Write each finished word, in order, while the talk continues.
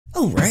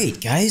Alright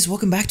guys,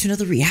 welcome back to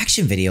another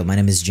reaction video. My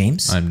name is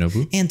James. I'm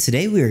Nobu. And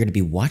today we are going to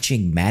be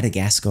watching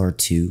Madagascar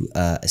 2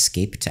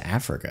 Escape to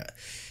Africa.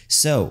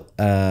 So,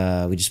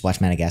 we just watched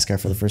Madagascar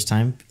for the first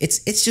time.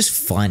 It's just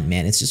fun,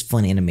 man. It's just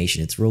fun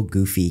animation. It's real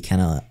goofy,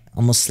 kind of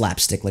almost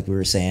slapstick like we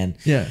were saying.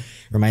 Yeah.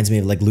 Reminds me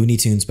of like Looney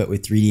Tunes but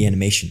with 3D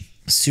animation.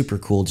 Super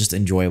cool, just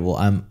enjoyable.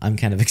 I'm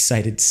kind of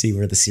excited to see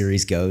where the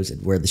series goes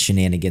and where the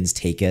shenanigans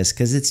take us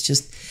because it's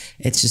just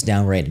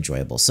downright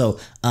enjoyable. So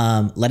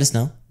let us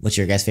know what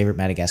your guys' favorite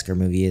Madagascar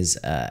movie is.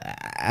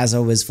 As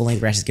always, full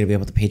length reaction is going to be up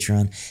with the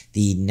Patreon.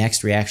 The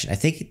next reaction, I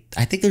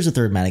think there's a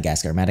third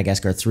Madagascar.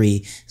 Madagascar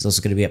 3 is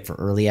also going to be up for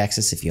early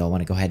access if y'all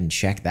want to go ahead and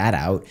check that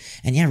out.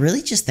 And yeah,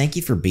 really just thank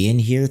you for being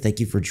here. Thank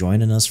you for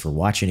joining us, for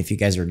watching. If you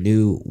guys are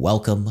new,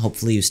 welcome.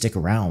 Hopefully you stick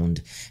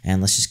around.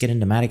 And let's just get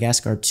into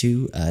Madagascar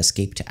 2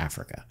 Escape to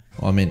Africa.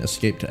 Well, I mean,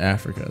 Escape to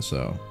Africa,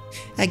 so...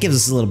 That gives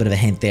us a little bit of a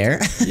hint there.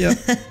 Yep.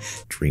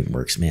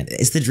 Dreamworks, man.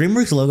 Is the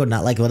Dreamworks logo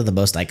not like one of the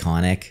most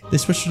iconic? They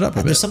switched it up a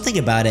bit. There's something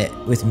about it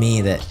with me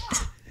that...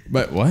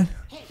 But what?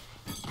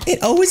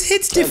 It always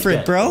hits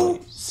different, bro.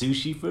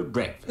 Sushi for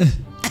breakfast.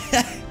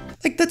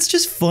 Like, that's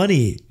just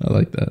funny. I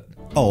like that.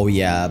 Oh,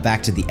 yeah.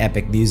 Back to the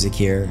epic music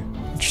here.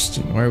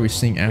 Interesting. Why are we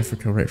seeing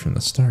Africa right from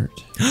the start?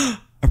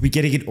 Are we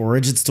getting an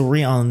origin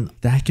story on...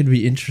 That could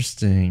be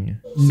interesting.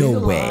 No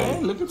way.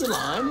 Line, look at the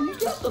line and you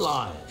got the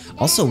line.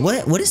 Also,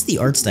 what is the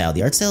art style?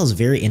 The art style is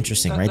very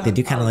interesting, right? They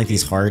do kind of like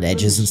these hard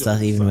edges and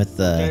stuff, even with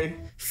the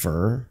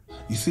fur.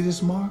 You see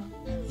this mark?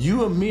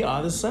 You and me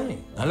are the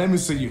same. Now let me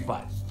see you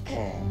fight.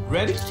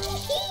 Ready?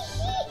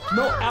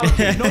 No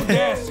alligator, no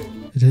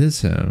dancing. It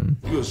is him.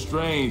 You're a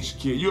strange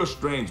kid. You're a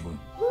strange one.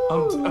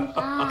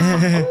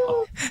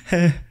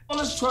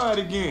 Let's try it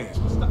again.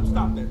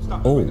 Stop that.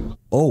 Stop that.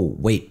 Oh,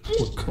 wait.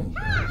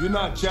 You're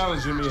not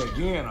challenging me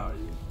again, are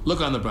you? Look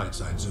on the bright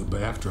side,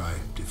 Zuba. After I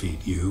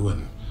defeat you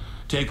and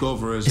take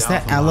over as Is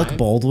that Alec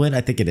Baldwin?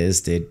 I think it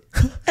is, dude.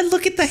 And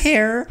look at the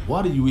hair.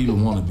 Why do you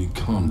even want to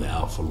become the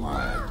alpha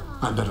lion?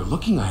 I'm better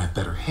looking, I have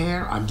better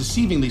hair, I'm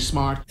deceivingly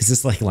smart. Is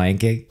this like Lion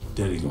King?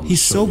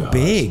 He's so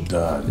big.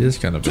 He is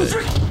kind of big.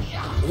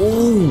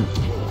 Oh.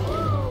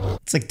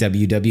 It's like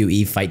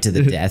WWE fight to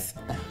the death.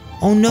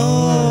 Oh no.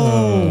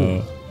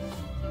 Oh.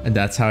 And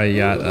that's how he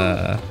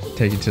got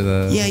taken to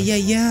the...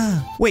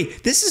 Yeah.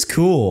 Wait, this is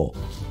cool.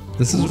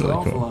 This is really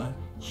cool.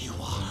 You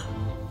are.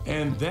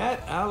 And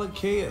that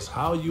alligator is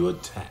how you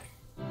attack.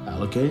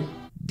 Alligator?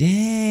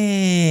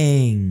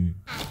 Dang.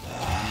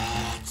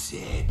 That's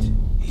it.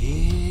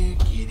 Here,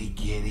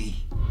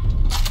 kitty.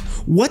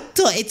 What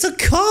the? It's a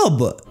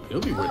cub. He'll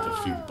be worth a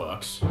few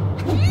bucks.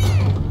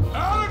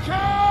 Alligator!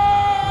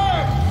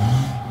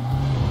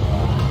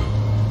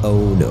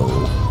 Oh no.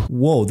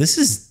 Whoa, this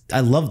is...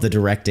 I love the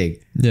directing.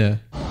 Yeah.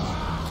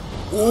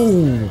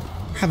 Oh,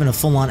 having a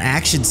full-on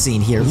action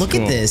scene here. Look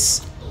at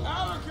this.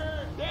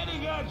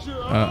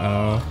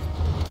 Uh-oh.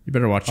 You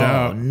better watch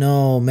out. Oh,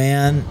 no,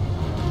 man.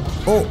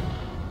 Oh.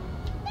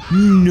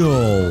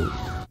 No.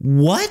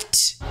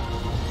 What?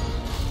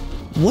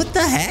 What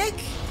the heck?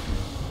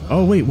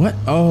 Oh, wait, what?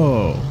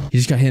 Oh. He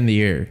just got hit in the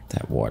ear.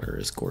 That water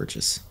is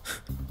gorgeous.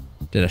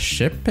 Did a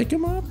ship pick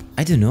him up?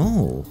 I don't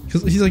know.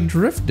 Because he's like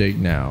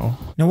drifting now.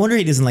 No wonder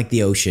he doesn't like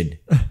the ocean.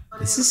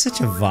 This is such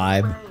a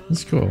vibe.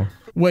 That's cool.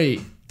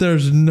 Wait,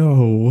 there's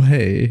no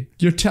way.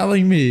 You're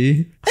telling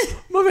me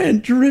my man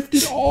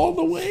drifted all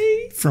the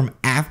way? From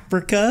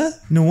Africa?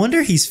 No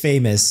wonder he's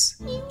famous.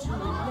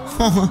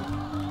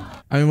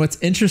 I mean, what's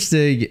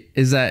interesting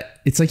is that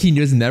it's like he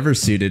was never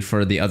suited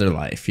for the other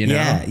life, you know?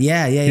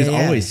 Yeah. He's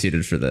always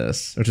suited for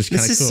this, which is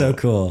kind of cool. This is so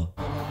cool.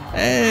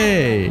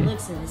 Hey!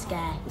 Looks at this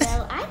guy.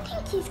 Well, I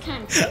think he's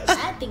kind of cool.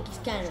 I think he's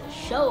kind of a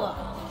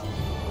show-off.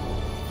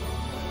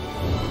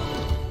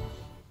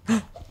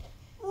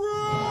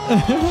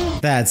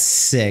 That's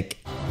sick.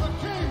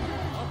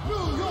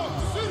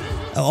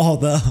 All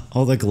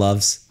the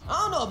gloves.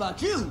 I don't know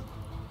about you,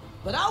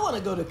 but I want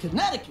to go to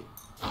Connecticut.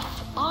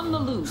 On the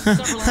loose,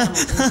 several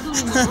animals,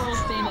 including the world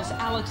famous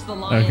Alex the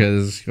lion. Okay,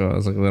 this is cool.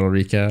 It's like a little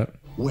recap.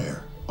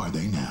 Where are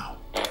they now?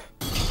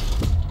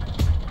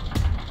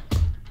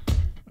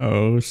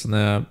 Oh,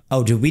 snap.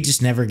 Oh, did we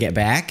just never get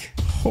back?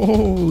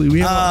 Holy, we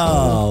have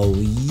Oh,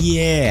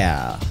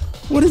 yeah.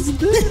 What is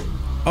this?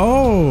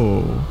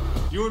 Oh.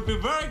 You would be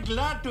very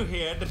glad to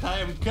hear that I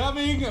am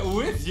coming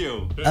with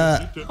you.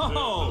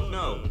 Oh,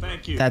 no,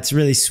 thank you. That's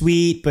really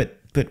sweet, but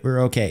we're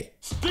okay.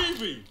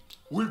 Stevie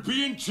will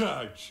be in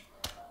charge.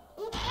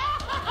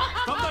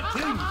 Stop that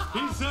thing.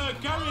 He's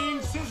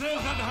carrying scissors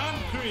and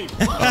hand cream.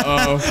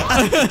 Uh-oh.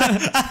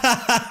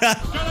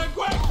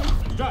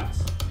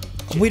 Guys.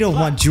 We don't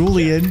want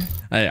Julien.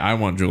 Hey, I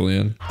want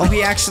Julien. Oh,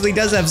 he actually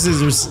does have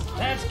scissors.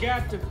 That's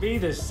got to be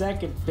the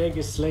second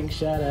biggest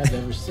slingshot I've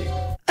ever seen.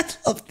 I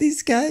love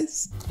these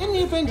guys. In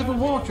the event of a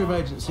water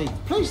emergency,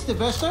 place the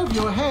vest over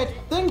your head,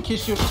 then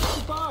kiss your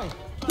goodbye.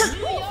 New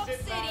York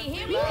City,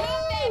 here we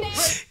come, baby.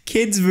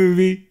 Kids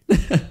movie.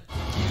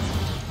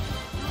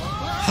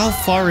 How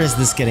far is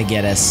this gonna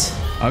get us?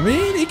 I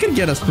mean, it could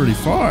get us pretty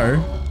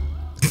far.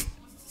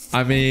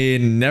 I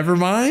mean, never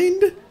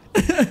mind.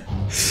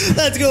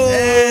 Let's go.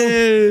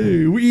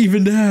 Hey, we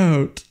evened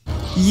out.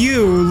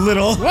 You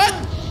little. What?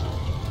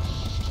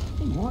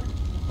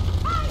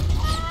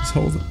 Just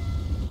hold it.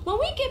 When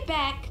we get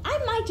back, I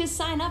might just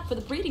sign up for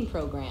the breeding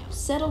program.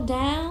 Settle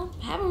down,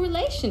 have a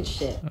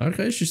relationship.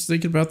 Okay, she's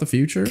thinking about the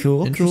future.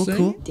 Cool, Interesting.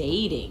 cool.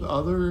 Dating.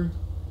 Other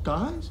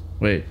guys?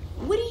 Wait.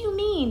 What do you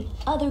mean,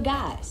 other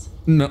guys?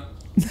 No.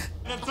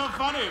 That's so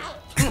funny.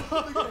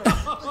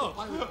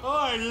 Oh,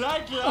 I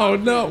like that. Oh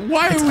no.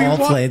 Why are we All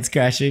planes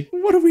crashing.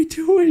 What are we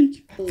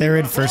doing? They're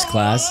in first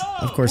class.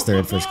 Of course they're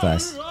in first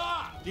class.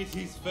 This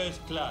is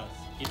first class.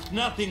 It's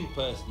nothing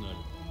personal.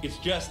 It's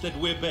just that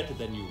we're better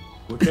than you.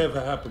 Whatever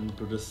happened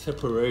to the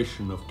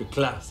separation of the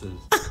classes?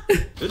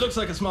 It looks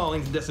like a small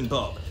incandescent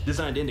bulb,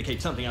 designed to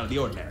indicate something out of the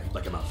ordinary,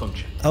 like a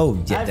malfunction.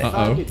 Oh,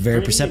 yeah.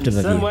 Very perceptive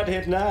of you. Somewhat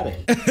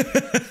hypnotic.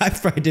 I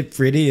find it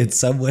pretty and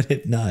somewhat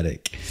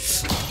hypnotic.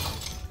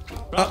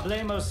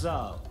 Problemo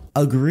solved.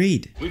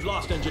 Agreed. We've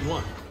lost engine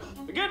 1.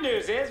 The good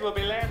news is we'll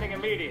be landing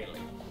immediately.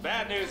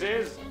 Bad news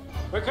is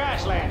we're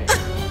crash landing.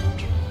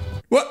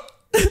 What?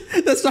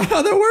 That's not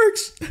how that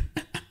works.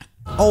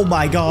 Oh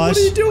my gosh. What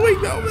are you doing,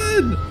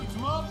 Melman? It's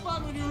more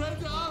fun when you raise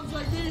your arms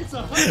like these.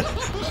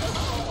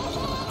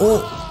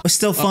 Oh,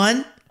 still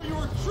fun? You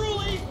were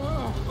truly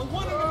a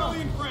one in a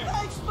million friend.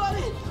 Thanks,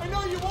 buddy. I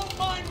know you won't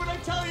mind when I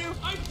tell you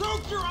I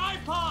broke your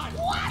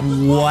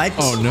iPod. What?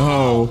 Oh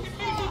no. It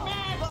made me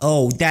mad.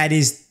 Oh, that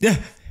is.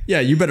 Yeah,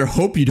 you better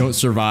hope you don't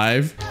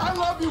survive. I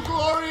love you,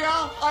 Gloria.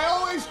 I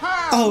always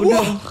have. Oh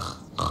no.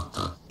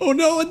 Oh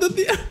no, and then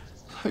the.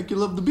 Like you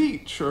love the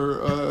beach,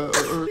 or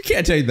You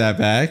can't take that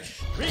back.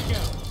 Rico,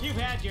 you've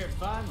had your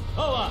fun.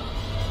 Hold up.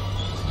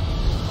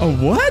 Oh,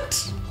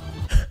 what?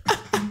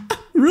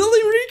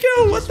 Really,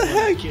 Rico? What the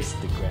heck? Kiss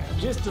the ground.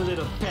 Just a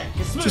little peck.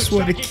 A smooch Just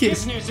want to like you're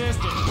kiss. kissing your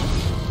sister.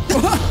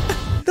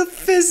 The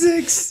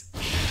physics.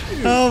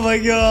 Oh my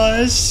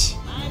gosh.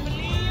 I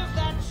believe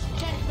that's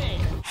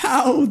checkmate.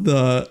 How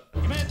the?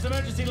 Commence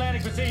emergency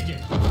landing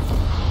procedure.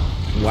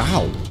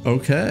 Wow.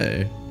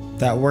 Okay.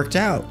 That worked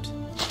out.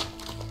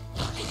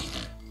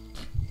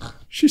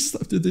 She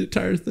slept through the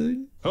entire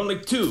thing. Only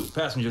 2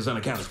 passengers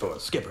unaccounted for,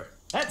 Skipper.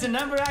 That's a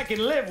number I can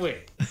live with.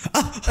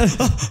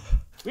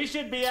 We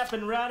should be up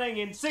and running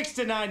in 6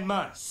 to 9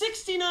 months.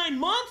 69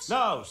 months?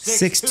 No,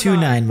 6 to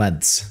 9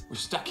 months. We're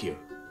stuck here.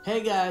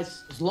 Hey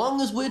guys, as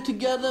long as we're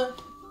together,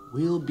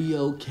 we'll be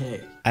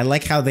okay. I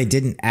like how they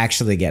didn't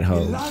actually get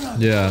home.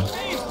 Yeah.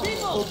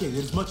 Okay,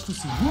 there's much to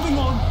see. Moving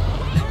on.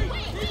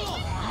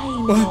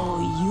 I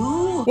know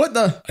you. What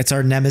the? It's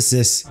our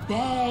nemesis.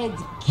 Bad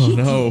Oh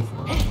no.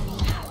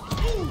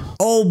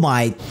 Oh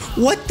my.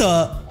 What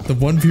the? The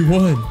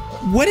 1v1.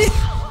 What is.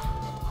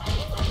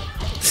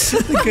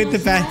 The good, the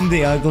bad, and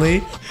the ugly.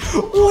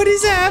 What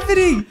is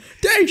happening?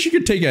 Dang, she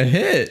could take a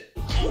hit.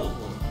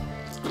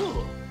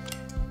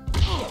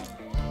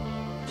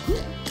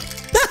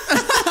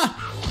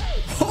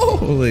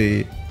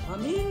 Holy.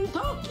 I'm in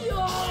Tokyo.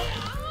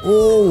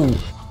 Oh.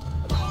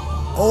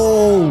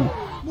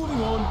 Oh.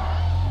 Moving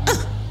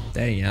on.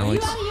 Dang,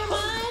 Alex. Out of your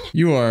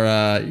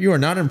mind? You are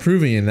not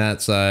improving in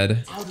that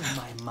side. Out of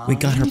my mind. We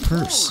got her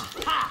purse.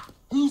 Ha!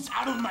 Who's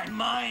out of my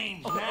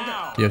mind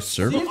now? Yes,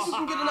 sir. See if you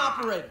can get an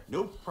operator.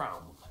 No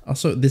problem.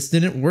 Also, this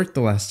didn't work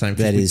the last time.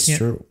 'cause That we is can't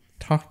true.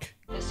 Talk.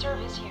 The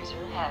service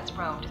user has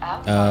roamed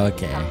out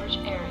Okay. of the coverage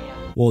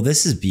area. Well,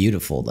 this is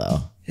beautiful,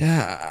 though.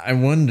 Yeah, I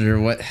wonder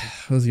what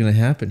was gonna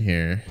happen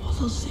here. All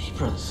those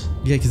zebras.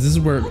 Yeah, because this is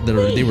where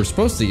they were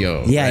supposed to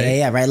go. Yeah, right?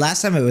 yeah. Right.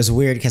 Last time it was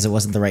weird because it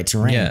wasn't the right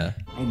terrain. Yeah,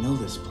 I know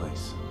this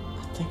place.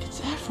 I think it's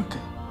Africa.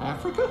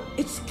 Africa?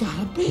 It's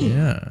gotta be.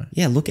 yeah.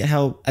 Yeah. Look at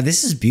how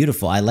this is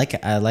beautiful. I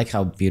like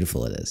how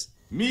beautiful it is.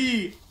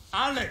 Me,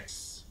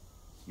 Alex.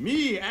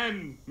 Me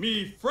and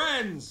me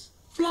friends.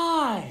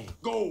 Fly.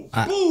 Go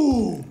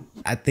boom.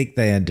 I think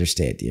they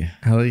understand you.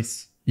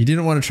 Alex, you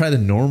didn't want to try the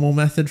normal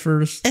method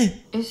first?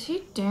 Is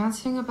he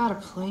dancing about a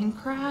plane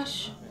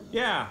crash?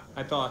 Yeah,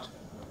 I thought.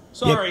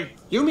 Sorry.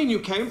 You mean you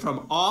came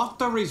from off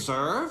the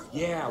reserve?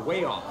 Yeah,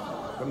 way off.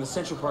 From the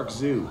Central Park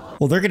Zoo.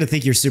 Well, they're gonna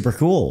think you're super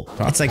cool.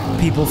 It's like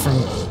people from.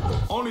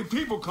 Only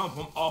people come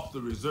from off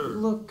the reserve.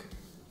 Look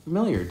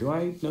familiar. Do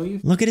I know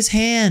you? Look at his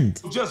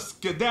hand. Just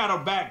skedaddle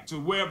back to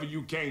wherever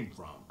you came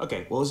from.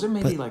 Okay, well, is there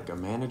maybe like a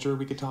manager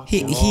we could talk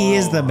He to? he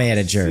is the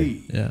manager.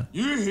 See, Yeah.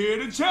 you're here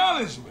to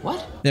challenge me.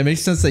 What? Yeah, it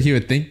makes sense that he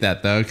would think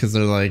that though, because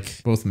they're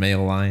like both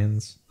male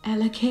lions.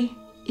 Alake,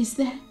 is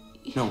that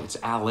No, it's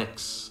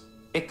Alex.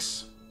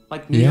 Ix.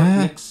 Like New Yeah.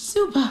 York Knicks.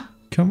 Suba?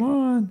 Come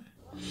on.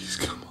 He's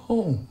come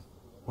home.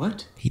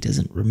 What? He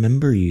doesn't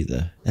remember you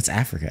though. That's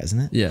Africa, isn't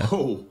it? Yeah.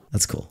 Oh,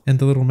 That's cool. And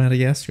the little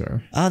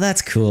Madagascar. Oh,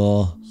 that's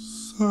cool.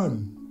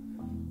 Son.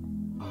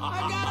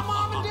 I got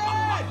mom and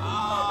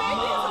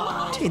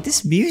dad. Dude,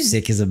 this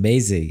music is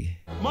amazing.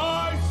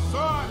 My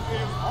son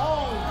is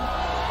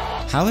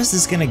home. How is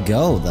this gonna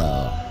go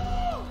though?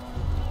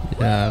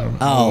 Yeah. I don't,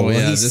 Oh, well,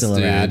 yeah, he's this still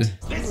dude. around.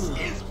 This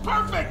is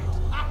perfect.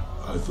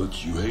 I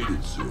thought you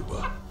hated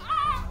Zuba.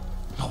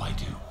 No, I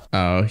do.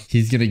 Oh,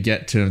 he's gonna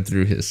get to him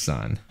through his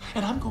son.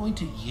 And I'm going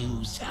to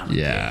use him.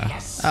 Yeah.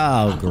 Yes.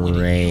 Oh,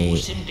 great.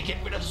 Use him to get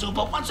rid of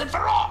Zuba once and for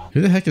all. Who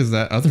the heck is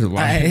that other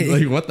line?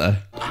 Like, what the?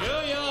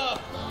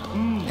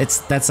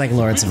 That's like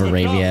Lawrence of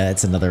Arabia.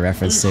 It's another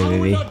reference to the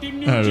movie. Oh,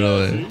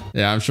 really?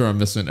 Yeah, I'm sure I'm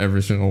missing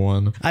every single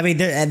one. I mean,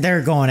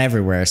 they're going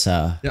everywhere,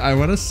 so. Yeah, I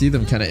want to see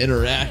them kind of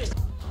interact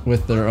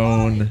with their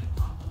own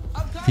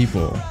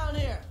people.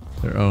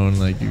 Their own,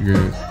 like,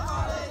 group.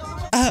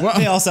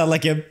 They all sound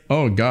like him.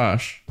 Oh,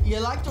 gosh. You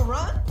like to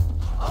run?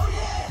 Oh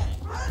yeah,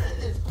 running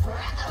is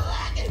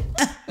crack-a-lackin'.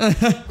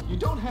 You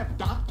don't have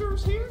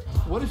doctors here?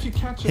 What if you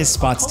catch His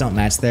spots don't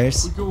match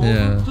theirs. We go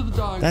Yeah. over to the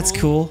dying That's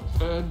hole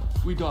cool. And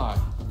we die.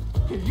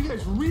 Hey, you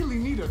guys really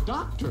need a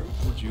doctor.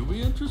 Would you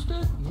be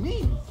interested?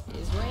 Me?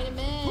 It's raining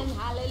men.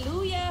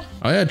 Hallelujah.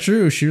 Oh, yeah,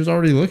 true. She was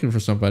already looking for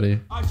somebody.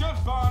 I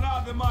just found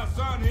out that my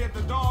son hit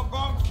the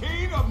doggone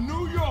king of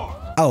New York.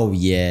 Oh,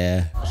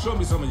 yeah. Show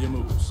me some of your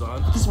moves,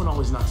 son. This one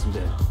always knocks him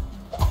dead.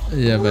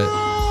 Yeah, but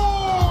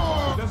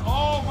That's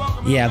all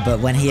welcome. Yeah, but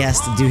when he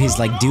has to do his,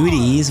 like,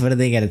 duties, what do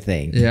they gotta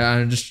think?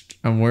 yeah,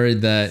 I'm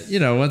worried that, you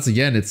know, once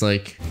again, it's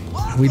like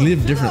we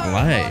live different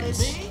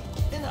lives.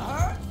 In a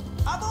herd?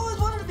 I've always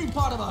wanted to be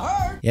part of a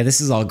herd. Yeah,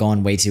 this is all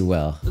going way too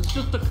well. It's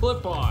just a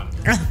clip-on.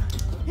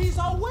 He's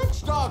a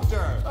witch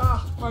doctor.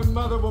 My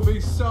mother will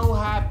be so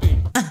happy.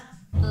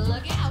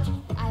 Look out.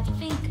 I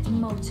think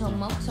Moto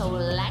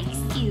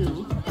likes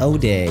you. Oh,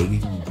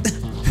 dig.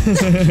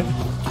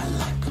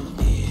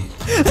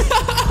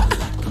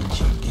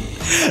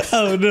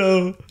 Oh,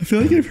 no. I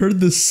feel like I've heard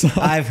this song.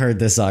 I've heard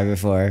this song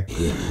before.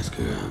 Yes,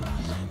 girl.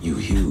 You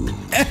huge.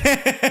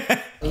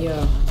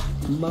 You're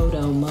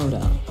Moto.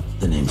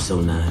 The name's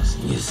so nice,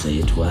 you say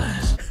it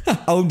twice.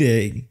 Oh,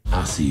 dig.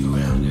 I'll see you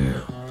around,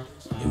 girl.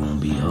 It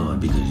won't be hard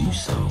because you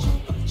so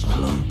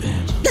plump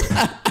and...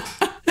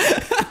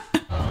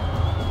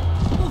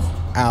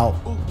 Ow.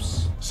 Oops.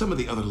 Some of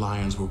the other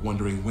lions were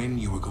wondering when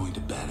you were going to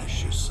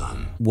banish your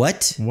son.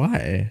 What?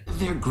 Why?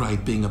 They're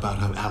griping about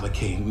how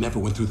Alakane never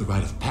went through the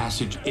rite of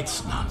passage.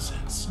 It's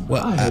nonsense.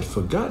 What? I had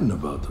forgotten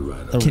about the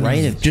rite of The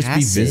rite of Just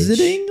passage? be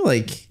visiting?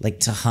 Like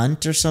to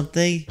hunt or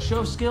something?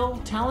 Show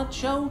skill, talent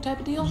show type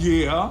of deal?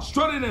 Yeah,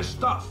 strutting and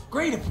stuff.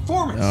 Great at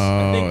performance.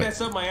 Oh, I think that's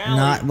up my alley.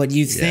 Not what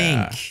you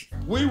Yeah. think.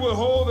 We will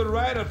hold the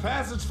rite of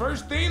passage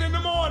first thing in the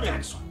morning.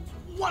 That's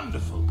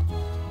wonderful.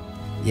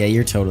 Yeah,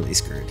 you're totally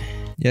screwed.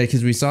 yeah,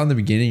 because we saw in the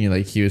beginning,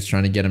 like, he was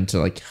trying to get him to,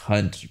 like,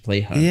 play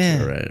hunt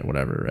Yeah. or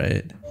whatever,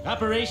 right?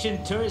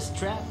 Operation Tourist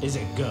Trap is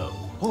a go.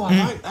 Oh, I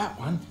like that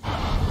one.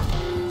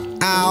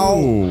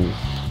 Ow.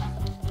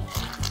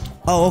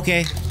 Oh,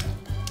 okay.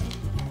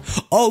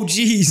 Oh,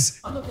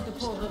 jeez. Look at the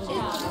poor little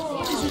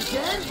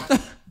guy.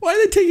 Why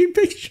are they taking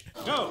pictures?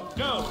 Go.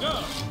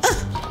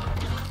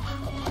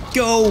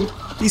 Go.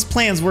 These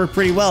plans work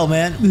pretty well,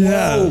 man.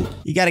 Yeah. Whoa.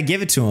 You gotta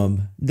give it to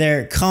them.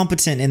 They're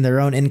competent in their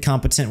own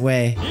incompetent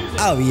way.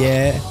 Oh,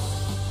 yeah.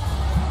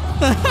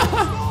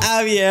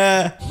 Oh,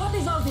 yeah. What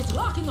is all this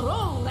rock and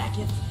roll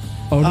racket?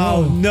 Oh, no.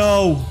 Oh,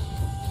 no.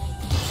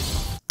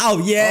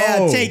 Oh, yeah.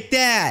 Oh. Take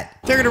that.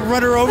 They're gonna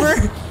run her over.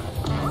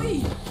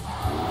 Oi.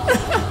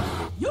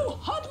 You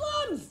hot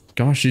ones!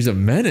 Gosh, she's a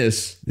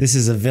menace. This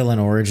is a villain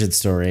origin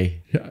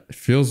story. Yeah, it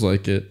feels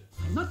like it.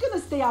 I'm not gonna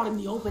stay out in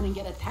the open and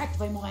get attacked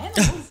by more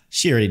animals.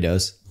 She already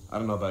knows. I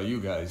don't know about you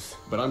guys,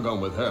 but I'm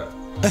going with her.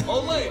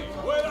 Old lady,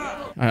 wait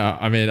up!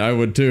 I mean, I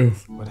would too.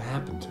 What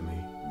happened to me?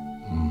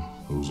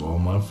 It was all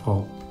my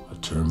fault. I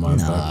turned my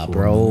back Nah, for a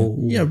bro.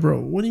 minute. Yeah, bro.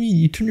 What do you mean?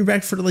 You turn your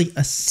back for like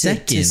a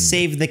second? To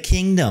save the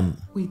kingdom.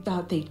 We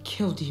thought they'd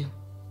killed you.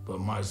 But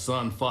my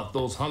son fought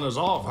those hunters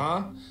off,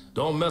 huh?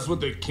 Don't mess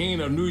with the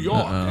king of New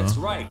York. That's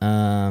right.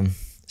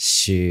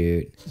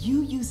 Shoot.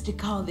 You used to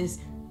call this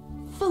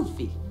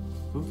foofy.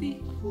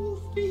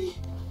 Foofy?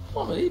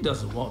 Woman, he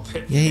doesn't want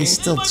that. Yeah, he's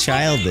thing. still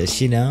childish,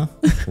 you know?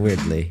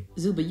 Weirdly.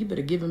 Zuba, you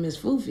better give him his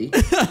foofy.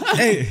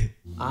 Hey.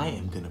 I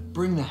am gonna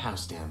bring the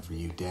house down for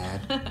you,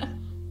 Dad.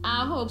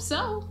 I hope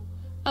so.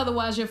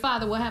 Otherwise, your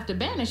father will have to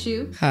banish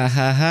you. Ha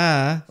ha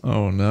ha.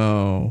 Oh,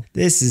 no.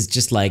 This is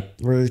just like,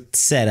 we're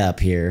set up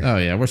here. Oh,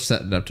 yeah. We're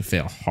setting up to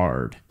fail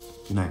hard.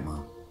 Good night,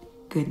 Mom.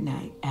 Good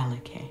night,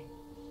 Alakay.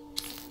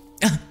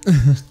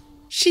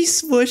 She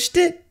smushed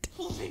it.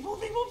 Foofy, my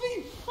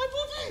foofy!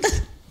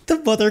 The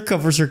mother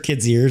covers her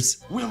kid's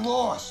ears. We're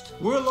lost.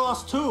 We're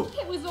lost too.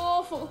 It was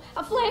awful.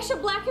 A flash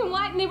of black and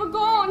white and they were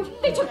gone.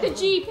 They took the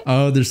Jeep.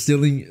 Oh, they're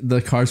stealing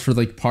the cars for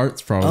like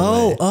parts,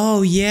 probably.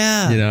 Oh,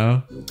 yeah. You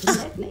know? You can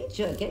let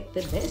nature get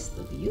the best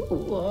of you,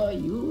 or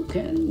you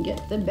can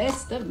get the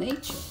best of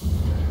nature.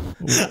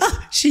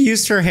 She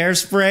used her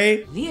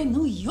hairspray. We're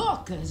New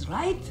Yorkers,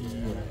 right?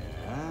 Yeah.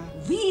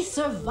 We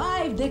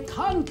survived the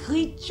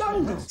concrete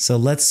jungle. So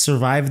let's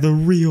survive the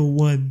real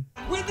one.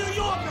 We're New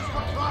Yorkers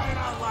for crying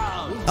out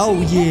loud.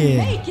 Oh, yeah.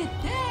 Make it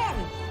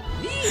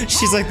there.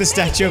 She's like the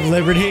Statue of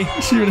Liberty.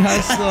 She would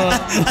have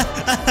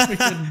the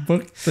freaking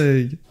book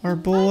thing. Our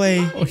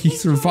boy. Oh, he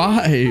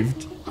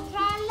survived.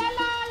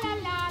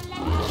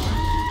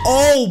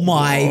 Oh,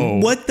 my. Whoa.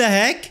 What the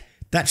heck?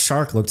 That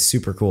shark looked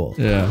super cool.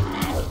 Yeah.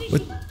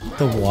 With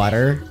the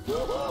water.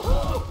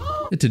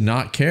 It did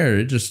not care.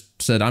 It just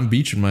said, I'm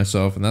beaching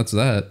myself, and that's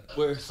that.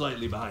 We're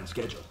slightly behind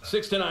schedule.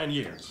 6 to 9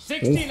 years.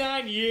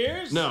 69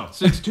 years? No,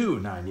 6 to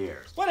 9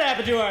 years. What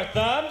happened to our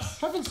thumbs?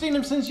 Haven't seen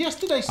him since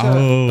yesterday, sir.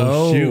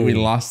 Oh, shoot. We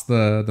lost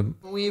the...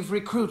 We've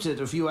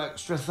recruited a few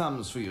extra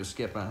thumbs for you,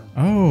 Skipper.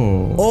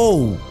 Oh.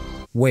 Oh.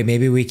 Wait,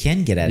 maybe we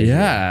can get out of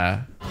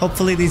here.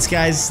 Hopefully these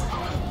guys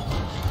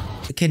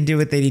can do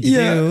what they need to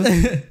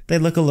do. They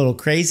look a little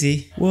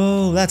crazy.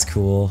 Whoa, that's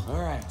cool.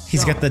 All right.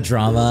 He's got the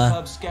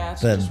drama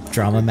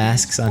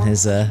masks on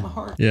his Okay,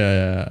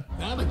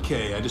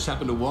 I just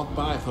happened to walk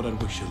by. I thought I'd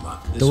wish you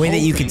luck. The way that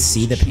you can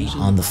see the paint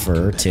on the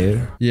fur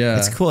too. Yeah.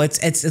 It's cool.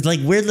 It's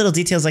like weird little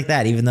details like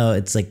that, even though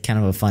it's like kind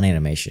of a fun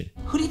animation.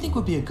 Who do you think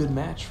would be a good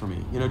match for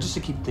me? You know, just to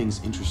keep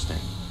things interesting.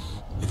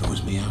 If it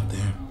was me out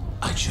there,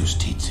 I'd choose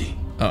Tsitsi.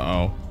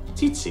 Uh-oh.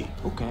 Tsitsi,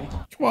 okay.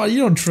 Come on, you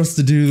don't trust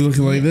a dude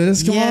looking like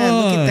this. Come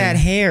on. Look at that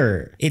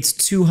hair. It's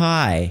too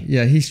high.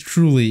 Yeah, he's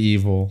truly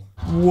evil.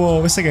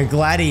 Whoa, it's like a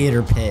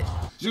gladiator pit.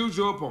 Choose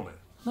your opponent.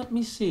 Let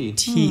me see.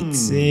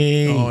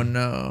 Tsitsi. Oh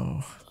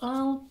no.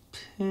 I'll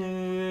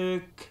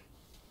pick...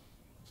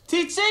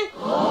 Tsitsi?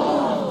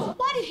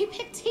 Why did he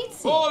pick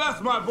Tsitsi? Oh, that's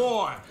my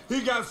boy.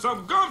 He got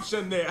some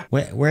gumption there.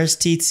 Where's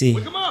Tsitsi?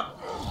 Look him up.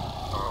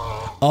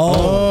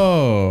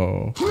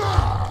 Oh.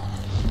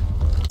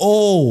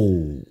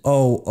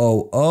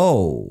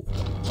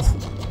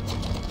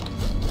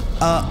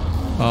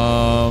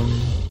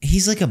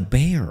 He's like a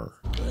bear.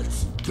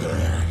 Let's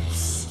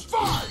dance.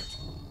 Fight.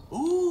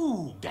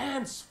 Ooh,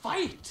 dance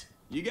fight.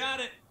 You got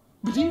it.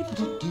 Dude,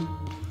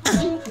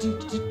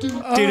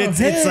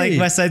 it's like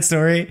West Side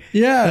Story.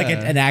 Yeah. Like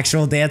an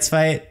actual dance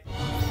fight.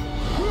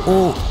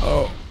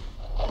 Oh.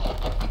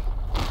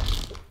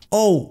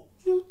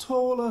 You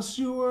told us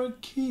you were a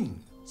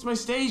king. It's my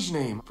stage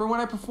name for when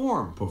I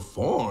perform.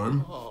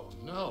 Perform? Oh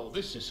no,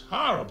 this is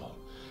horrible.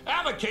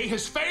 Abacate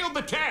has failed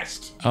the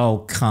test. Oh,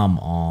 come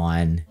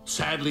on.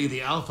 Sadly,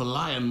 the alpha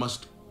lion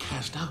must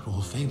cast out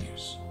all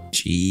failures.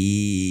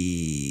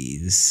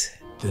 Jeez.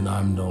 Then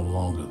I'm no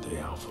longer the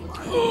alpha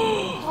lion.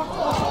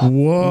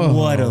 Whoa.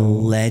 What a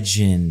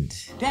legend.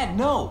 Dad,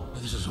 no.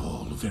 This is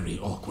all very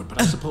awkward, but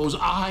I suppose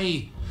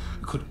I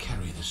could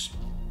carry this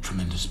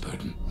tremendous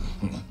burden.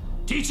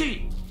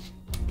 Tsitsi,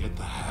 Get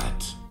the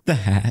hat. The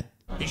hat.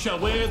 he shall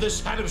wear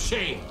this hat of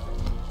shame.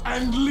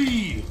 And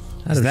leave.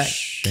 Is that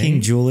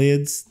King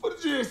Julien's? What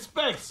did you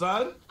expect,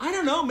 son? I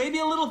don't know, maybe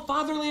a little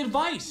fatherly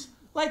advice.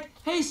 Like,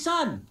 hey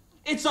son,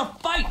 it's a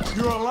fight.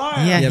 You're a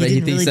lion. Yeah, But he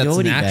didn't thinks really that's know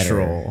any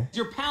natural. better.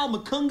 Your pal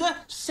Makunga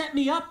set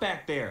me up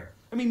back there.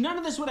 I mean, none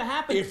of this would have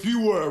happened. If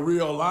you were a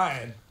real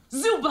lion.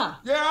 Zuba!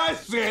 Yeah, I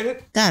said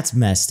it. That's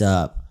messed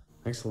up.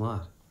 Thanks a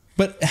lot.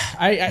 But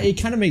it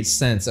kind of makes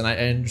sense, and I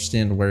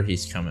understand where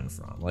he's coming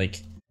from.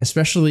 Like,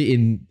 especially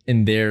in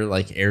their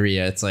like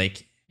area, it's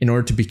like in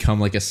order to become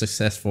like a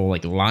successful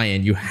like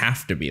lion, you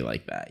have to be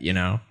like that, you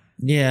know?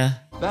 Yeah.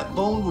 That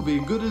bone will be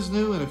good as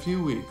new in a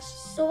few weeks.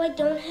 So I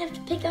don't have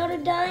to pick out a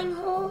dying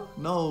hole?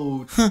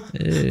 No.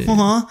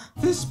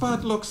 This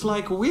spot looks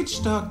like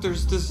witch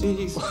doctor's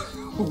disease.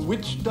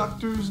 Witch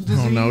doctor's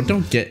disease? Oh no,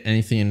 don't get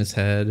anything in his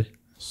head.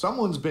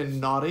 Someone's been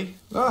naughty.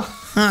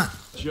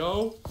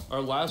 Joe, our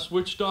last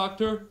witch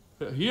doctor,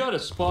 he had a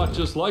spot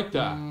just like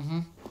that.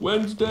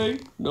 Wednesday,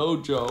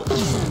 no Joe.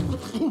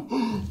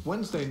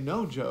 Wednesday,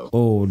 no Joe.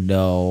 Oh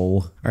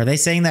no. Are they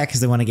saying that because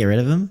they want to get rid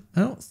of him?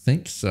 I don't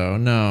think so.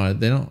 No,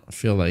 they don't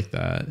feel like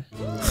that.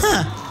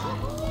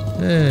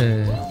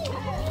 Hey.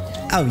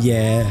 Oh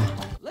yeah.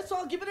 Let's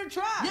all give it a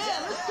try.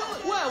 Yeah, let's do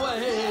it. Well,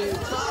 hey,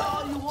 try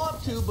all you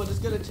want to, but it's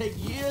gonna take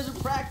years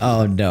of practice.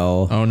 Oh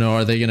no. Oh no,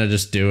 are they gonna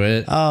just do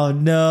it? Oh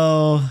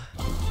no.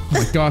 Oh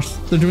my gosh,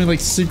 they're doing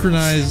like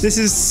synchronized. This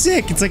is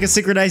sick. It's like a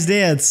synchronized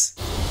dance.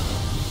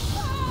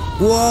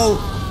 Whoa.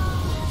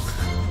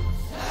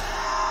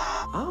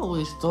 I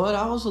always thought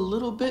I was a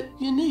little bit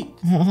unique.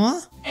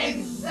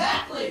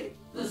 Exactly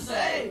the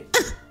same.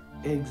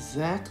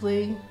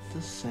 Exactly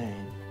the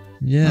same.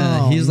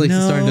 Yeah, Oh, he's like no.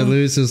 starting to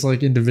lose his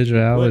like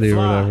individuality or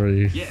whatever.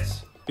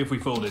 Yes, if we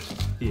fold it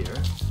here,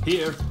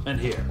 here, and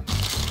here.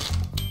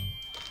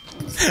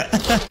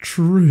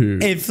 True.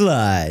 It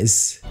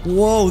flies.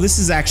 Whoa, this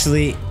is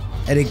actually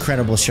an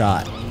incredible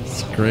shot.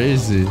 It's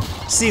crazy.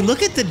 See,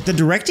 look at the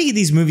directing of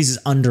these movies is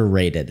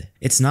underrated.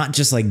 It's not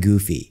just like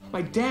goofy.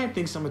 My dad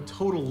thinks I'm a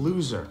total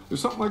loser.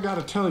 There's something I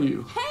gotta tell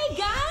you. Hey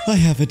guys! I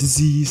have a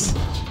disease.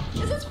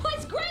 Is this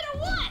place great or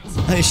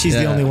what? She's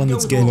the only one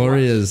that's good.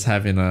 Gloria's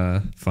having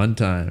a fun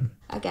time.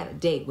 I got a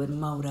date with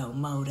Moto.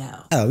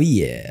 Oh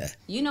yeah.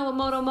 You know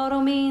what Moto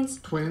means?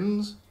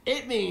 Twins?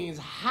 It means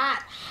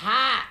hot,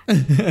 hot.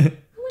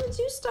 When did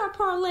you start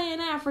parlaying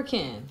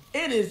African?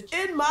 It is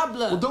in my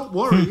blood. Well, don't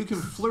worry. You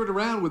can flirt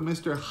around with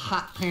Mr.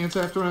 Hot Pants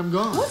after I'm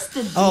gone. What's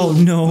the deal? Oh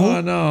no.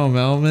 Oh no,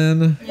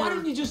 Melman. Why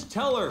didn't you just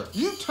tell her?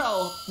 You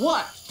tell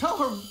what? Tell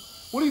her.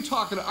 What are you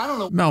talking about? I don't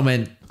know.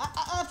 Melman.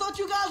 I thought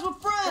you guys were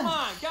friends. Come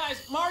on,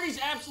 guys. Marty's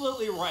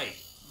absolutely right.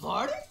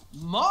 Marty?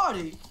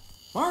 Marty?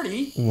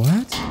 Marty?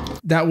 What?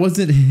 That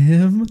wasn't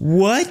him?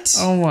 What?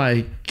 Oh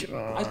my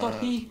god. I thought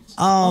he...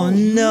 Oh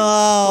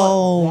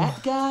no.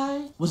 That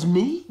guy was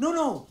me?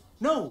 No.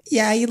 No.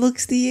 Yeah, he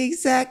looks the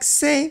exact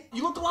same.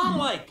 You look a lot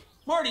alike.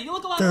 Marty, you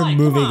look a lot They're alike.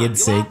 moving Come on. in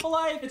sync. You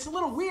laugh alike. It's a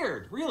little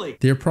weird, really.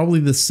 They're probably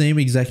the same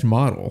exact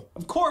model.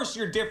 Of course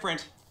you're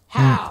different.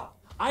 How?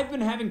 I've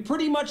been having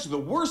pretty much the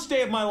worst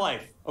day of my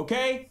life,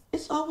 okay?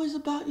 It's always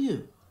about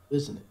you,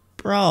 isn't it?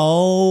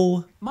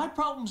 Bro. My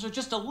problems are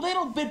just a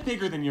little bit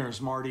bigger than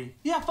yours, Marty.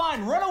 Yeah,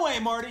 fine. Run away,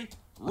 Marty.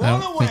 I Run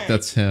don't away. think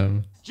that's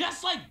him.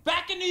 Just like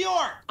back in New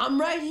York. I'm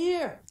right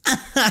here.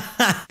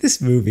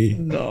 This movie.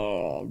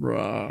 No,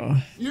 bro.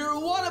 Your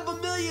one of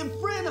a million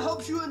friend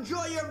hopes you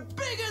enjoy your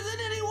bigger than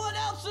anyone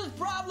else's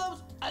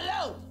problems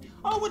alone.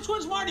 Oh, which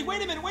one's Marty?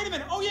 Wait a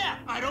minute. Oh, yeah.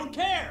 I don't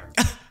care.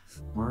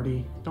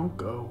 Marty, don't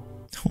go.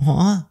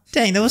 Aw.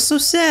 Dang, that was so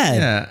sad.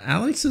 Yeah,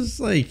 Alex has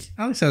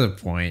a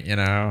point, you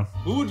know.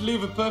 Who would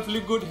leave a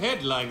perfectly good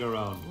head lying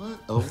around? What?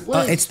 Oh,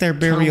 It's their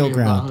burial Tell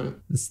me about ground.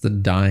 it. It's the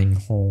dying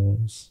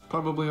holes.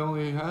 Probably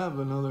only have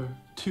another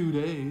 2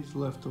 days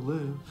left to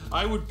live.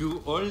 I would do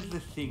all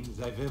the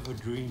things I've ever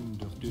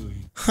dreamed of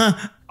doing.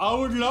 I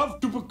would love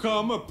to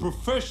become a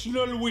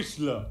professional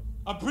whistler.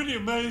 I'm pretty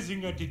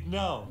amazing at it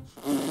now.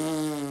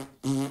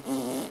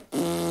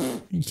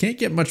 You can't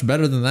get much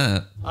better than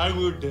that. I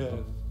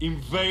would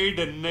invade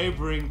a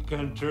neighboring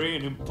country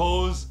and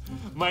impose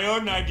my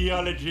own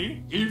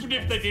ideology, even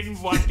if they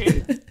didn't want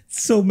it.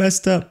 So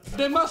messed up.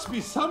 There must be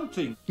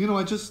something. You know,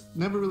 I just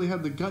never really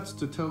had the guts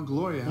to tell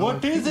Gloria how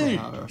What I is feel it?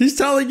 about her. He's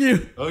telling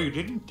you. Oh, you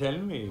didn't tell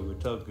me we're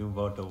talking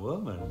about a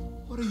woman.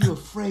 What are you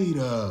afraid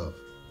of?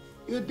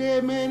 You're a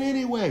dead man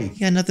anyway. You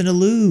got nothing to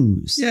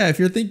lose. Yeah, if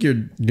you think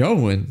you're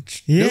going,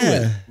 do Yeah.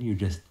 it. You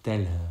just tell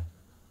her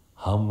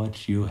how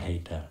much you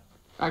hate her.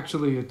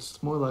 Actually,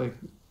 it's more like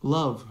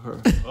love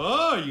her.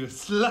 Oh, you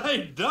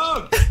sly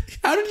dog!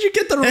 How did you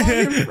get the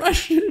wrong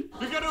impression?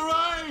 You gotta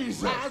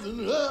rise!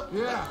 Rising up.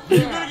 Yeah, You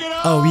gotta get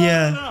out! Oh, of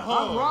yeah. that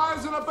hole. I'm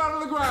rising up out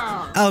of the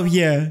ground. Oh,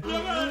 yeah. You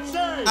gotta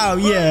say, Oh,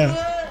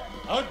 yeah.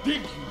 I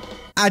dig you.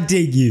 I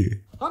dig you.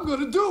 I'm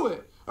gonna do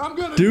it. I'm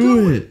gonna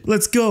Do it.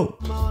 Let's go.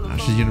 Oh,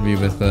 she's gonna be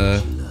with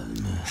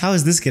How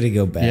is this gonna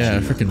go bad? yeah,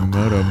 freaking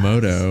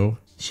Moto.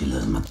 She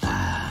loves my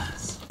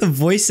thighs. The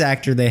voice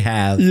actor they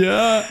have.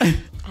 Yeah.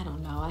 I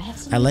don't know. I have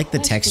some I like the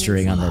questions.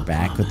 texturing on their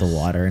back with the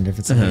water and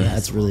different stuff. Yeah,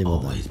 that's really well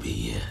done. Always be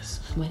yes.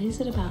 What is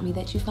it about me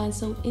that you find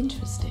so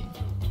interesting?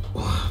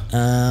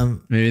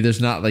 Maybe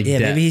there's not like Yeah,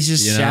 depth, maybe he's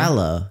just you know?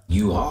 shallow.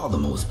 You are the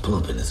most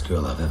plumpest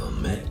girl I've ever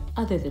met.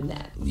 Other than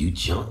that, You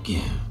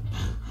chunky.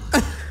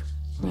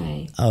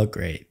 right? Oh,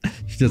 great.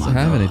 He doesn't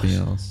have anything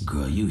else.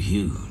 Girl, you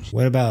huge.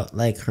 What about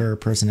like her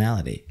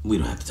personality? We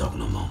don't have to talk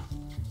no more.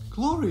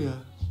 Gloria.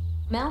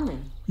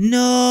 Melman,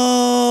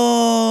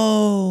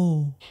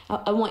 No.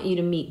 I want you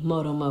to meet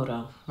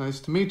Moto. Nice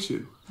to meet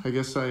you. I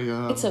guess I,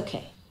 It's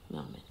okay,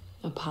 Melman.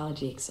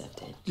 Apology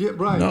accepted. Yeah,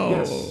 right, No.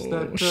 yes.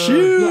 That,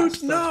 Shoot.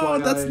 yes, No,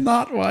 that's why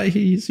not why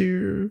he's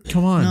here.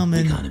 Come on.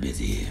 Melman. Kinda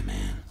busy here,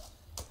 man.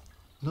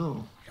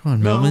 No. Come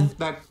on, No, Melman.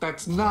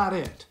 that's not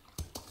it.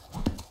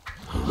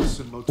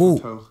 Listen,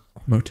 Mototo.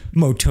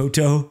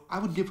 Mototo. I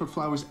would give her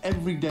flowers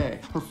every day.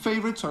 Her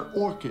favorites are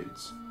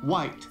orchids,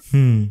 white.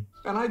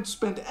 And I'd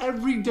spend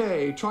every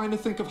day trying to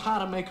think of how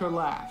to make her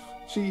laugh.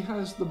 She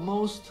has the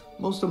most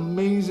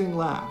amazing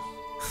laugh.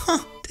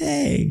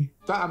 Dang.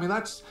 I mean,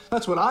 that's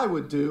what I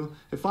would do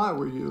if I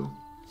were you.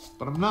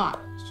 But I'm not,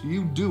 so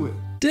you do it.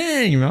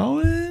 Dang,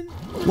 Melman.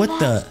 What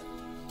the?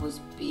 Was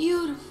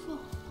beautiful.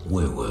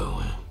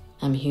 Well.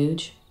 I'm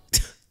huge.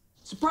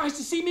 Surprised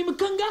to see me,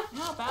 Makunga?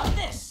 How about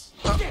this?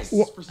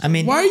 I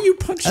mean, Why are you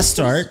punching a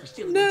start?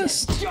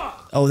 nest?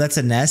 Oh, that's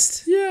a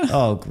nest? Yeah.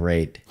 Oh,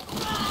 great.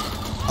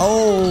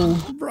 Oh.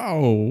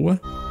 Bro.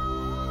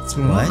 What's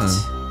going What?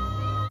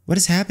 on? What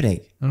is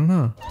happening? I don't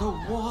know. The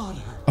water.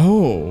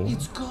 Oh.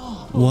 It's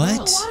gone. What?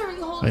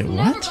 Watering hole's Wait,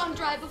 never what? gone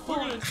dry before.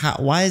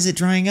 Why is it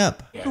drying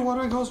up? The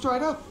watering hole's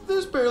dried up.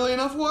 There's barely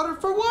enough water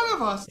for one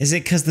of us. Is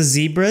it because the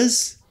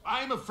zebras?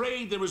 I'm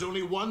afraid there is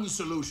only one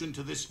solution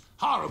to this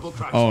horrible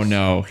crisis. Oh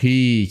no,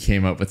 he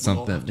came up with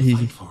something.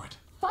 Fight for it.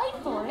 Fight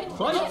for it.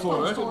 Fight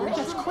for it?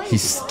 That's crazy.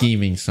 He's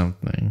scheming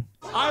something.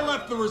 I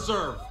left the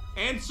reserve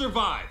and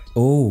survived.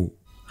 Oh.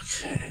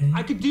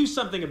 I could do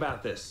something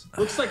about this.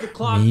 Looks like a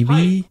clogged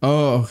Maybe? pipe.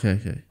 Oh,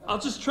 okay. I'll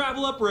just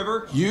travel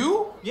upriver.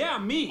 You? Yeah,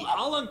 me.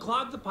 I'll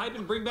unclog the pipe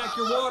and bring back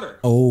your water.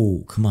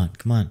 Oh, come on.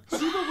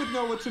 Zuba would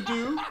know what to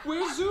do.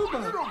 Where's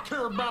Zuba? You don't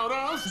care about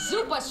us.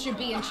 Zuba should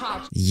be in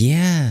charge.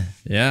 Yeah.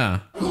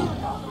 Yeah.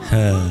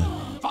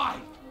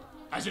 Fine.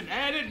 As an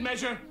added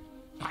measure,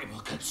 I will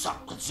consult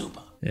with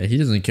Zuba. Yeah, he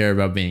doesn't care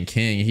about being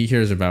king. He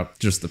cares about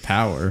just the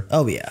power.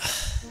 Oh, yeah.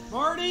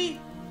 Marty?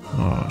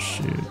 Oh,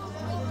 shoot.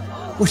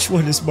 Which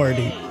one is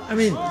Marty? I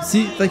mean,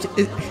 see, like,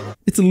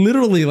 it's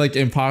literally, like,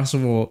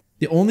 impossible.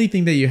 The only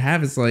thing that you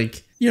have is,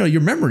 like, you know,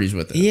 your memories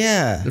with it.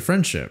 Yeah. The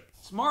friendship.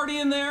 Is Marty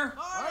in there?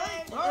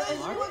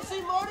 Marty?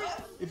 See Marty?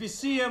 If you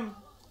see him,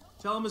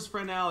 tell him his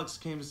friend Alex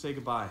came to say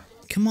goodbye.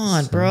 Come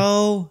on,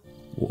 bro.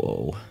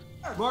 Whoa.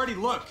 Marty,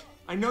 look.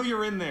 I know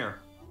you're in there.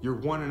 You're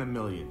 1 in a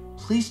million.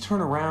 Please turn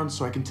around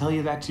so I can tell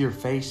you that to your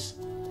face.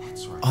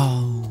 That's right.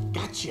 Oh.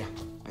 Gotcha.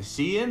 I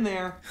see you in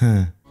there.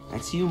 Huh.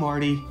 That's you,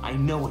 Marty. I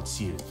know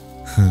it's you.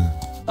 Huh.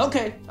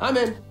 Okay, I'm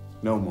in.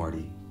 No,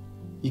 Marty.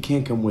 You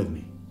can't come with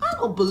me. I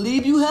don't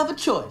believe you have a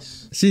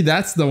choice. See,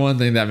 that's the one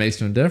thing that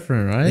makes him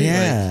different, right?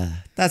 Yeah,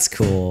 that's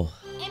cool.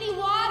 Any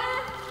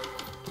water?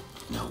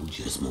 No,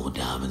 just more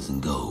diamonds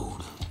and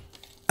gold.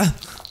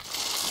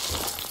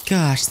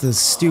 Gosh, those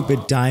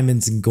stupid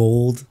diamonds and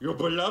gold. Your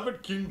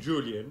beloved King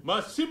Julien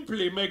must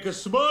simply make a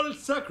small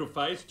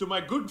sacrifice to my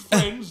good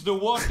friends, the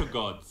water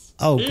gods.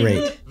 Oh,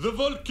 great. In the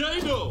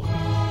volcano.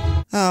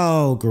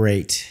 Oh,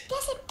 great.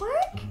 Does it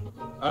work?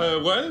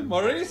 Well,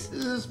 Maurice?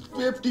 It's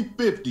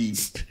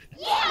 50-50.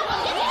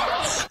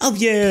 Oh,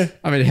 yeah.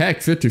 I mean, heck,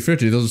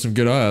 50-50, those are some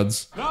good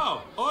odds.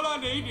 Now, all I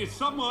need is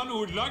someone who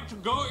would like to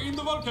go in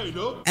the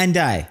volcano. And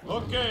die.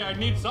 Okay, I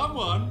need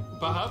someone,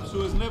 perhaps,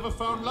 who has never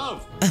found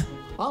love.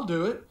 I'll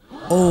do it.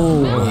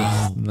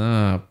 Oh.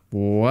 Nah,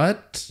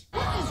 what?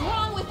 What is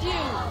wrong with you?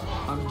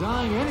 I'm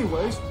dying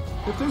anyways.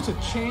 If there's a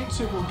chance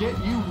it will get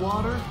you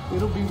water,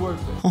 it'll be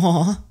worth it.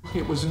 Aww.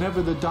 It was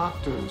never the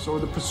doctors or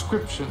the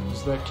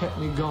prescriptions that kept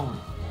me going.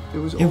 It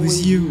was It always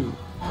was you.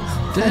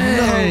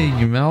 Dang,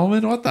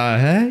 Melman, what the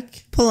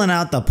heck? Pulling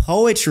out the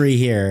poetry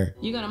here.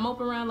 You gonna mope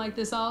around like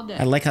this all day?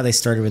 I like how they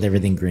started with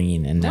everything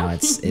green and now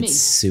it's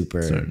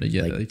super Starting to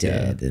get like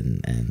dead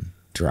and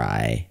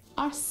dry.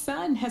 Our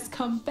son has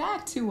come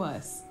back to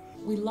us.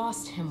 We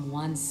lost him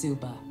one,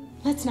 Suba.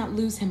 Let's not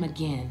lose him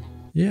again.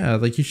 Yeah,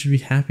 like you should be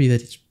happy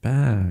that he's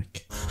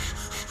back.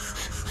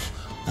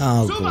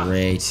 Oh, Suba!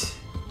 great.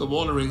 The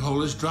watering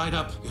hole is dried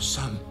up. Your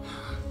son,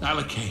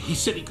 Alake, he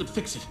said he could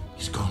fix it.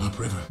 He's gone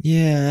upriver.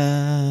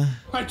 Yeah.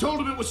 I told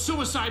him it was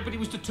suicide, but he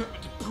was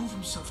determined to prove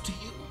himself to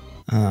you.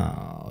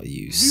 Oh,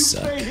 you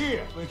suck. Stay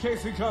here in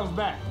case he comes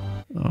back.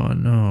 Oh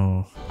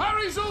no.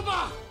 Hurry,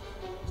 Zuba!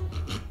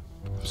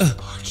 I'm so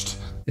parched.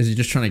 Is he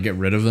just trying to get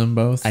rid of them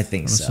both? I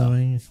think I'm so.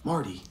 assuming?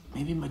 Marty,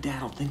 maybe my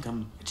dad will think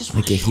I'm just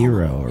Like a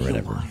hero or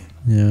whatever.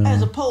 Yeah.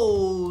 As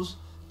opposed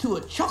to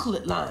a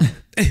chocolate lion.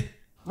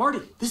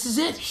 Marty, this is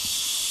it.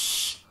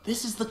 Shh.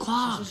 This is the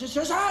clock.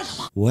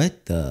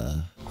 What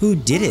the? Who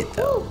did it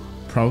though?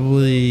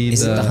 Probably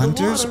Is it the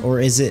hunters or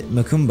is it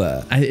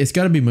Makumba? It's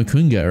got to be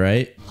Makunga,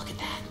 right? Look at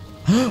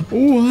that.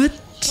 What?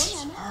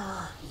 Is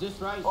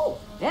this right? Oh,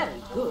 very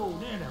good.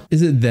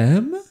 Is it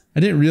them? I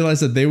didn't realize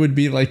that they would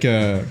be like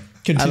a.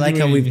 I like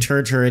how we've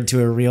turned her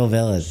into a real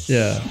villain.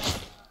 Yeah.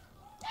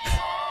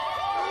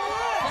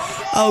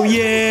 Oh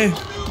yeah.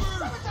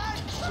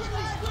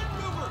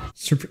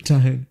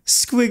 Serpentine.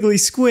 Squiggly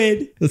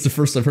squid. That's the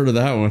first I've heard of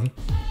that one.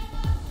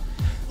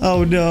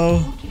 Oh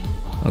no.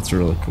 That's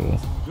really cool.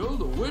 You're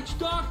the witch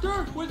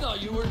doctor? We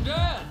thought you were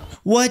dead.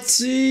 What?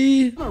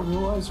 See? I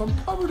realize I'm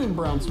covered in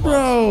brown spots.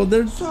 Bro,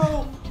 they're.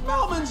 So,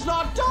 Melman's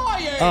not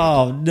dying!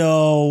 Oh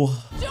no.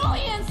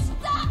 Julian,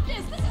 stop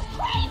this! This is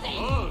crazy!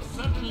 Oh,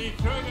 suddenly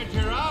throwing a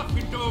giraffe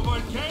into a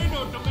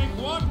volcano to make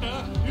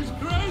water is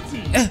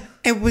crazy.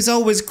 It was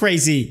always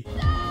crazy.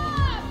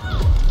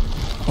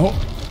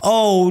 Oh.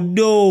 Oh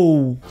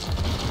no.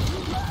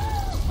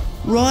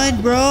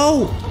 Run,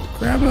 bro.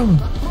 Grab him.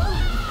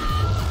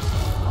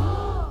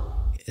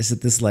 Is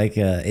it this like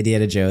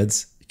Indiana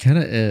Jones? It kind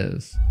of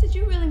is. Did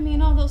you really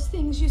mean all those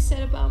things you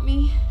said about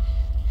me?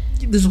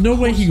 There's no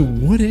way he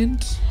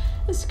wouldn't.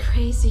 It's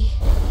crazy.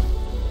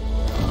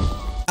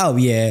 Oh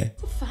yeah.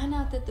 To find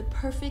out that the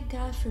perfect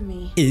guy for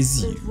me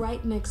Is lived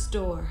right next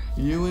door.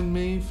 You and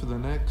me for the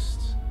next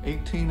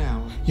 18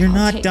 hours. You're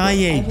not take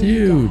dying. whatever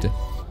you Dude.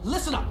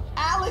 Listen up.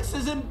 Alex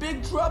is in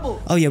big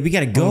trouble. Oh yeah, we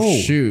gotta go. Oh,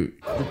 shoot.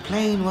 The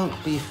plane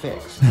won't be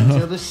fixed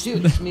until the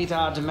suits meet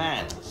our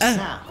demands.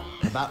 Now,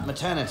 about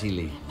maternity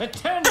leave.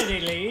 Maternity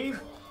leave?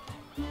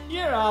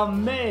 You're all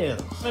male.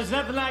 There's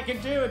nothing I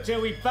can do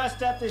until we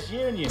bust up this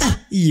union.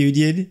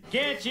 Union.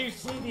 Can't you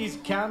see these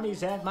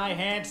commies have my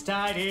hands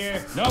tied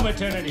here? No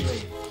maternity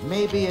leave.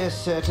 Maybe a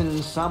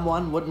certain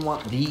someone wouldn't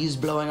want these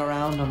blowing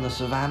around on the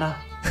savannah.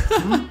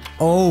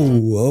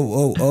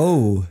 Oh.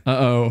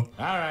 Uh-oh.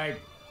 All right,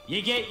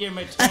 you get your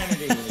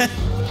maternity leave.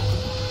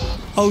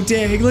 Oh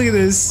dang, look at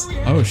this.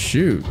 Oh,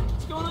 shoot.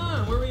 What's going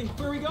on? Where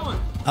are we going?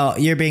 Oh,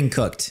 you're being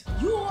cooked.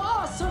 You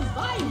are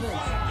survivors.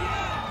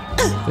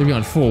 They've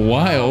gone full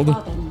wild.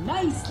 About the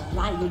nice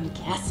lion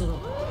castle.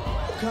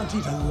 You can't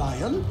eat a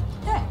lion.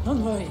 Hey,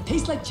 don't worry. It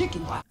tastes like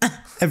chicken.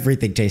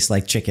 Everything tastes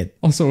like chicken.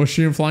 Also, was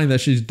she implying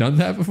that she's done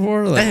that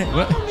before? Like,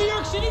 what? From New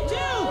York City too.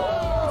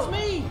 It's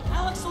me,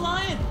 Alex the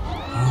Lion.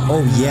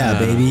 Oh yeah,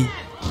 baby.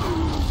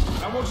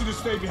 I want you to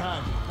stay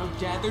behind. No,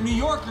 Dad, they're New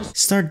Yorkers.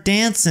 Start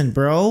dancing,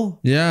 bro.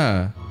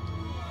 Yeah.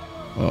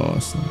 Oh,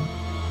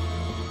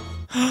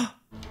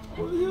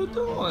 What are you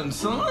doing,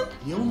 son?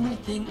 The only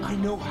thing I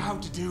know how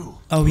to do.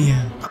 Oh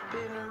yeah.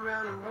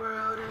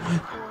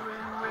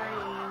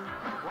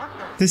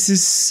 This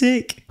is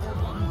sick.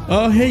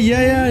 Oh, hey,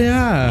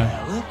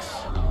 yeah. Alex?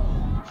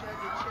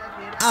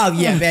 Oh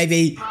yeah,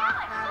 baby.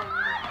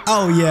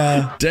 Oh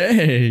yeah.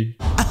 Dang.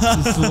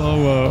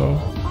 Slow-mo.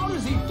 How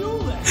does he do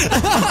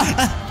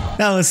that?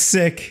 That was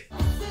sick.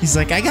 He's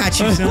like, I got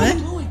you, son.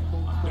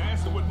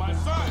 Dancing with my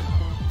son,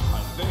 I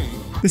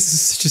think. This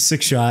is such a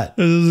sick shot.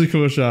 This is a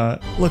cool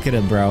shot. Look at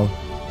him, bro.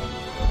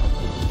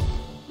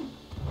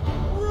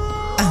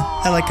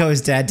 I like how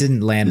his dad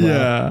didn't land well.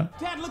 Yeah.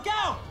 Dad, look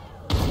out!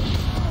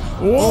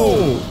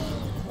 Whoa.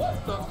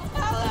 What the?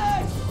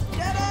 Alex!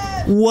 Get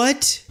it!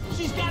 What?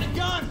 She's got a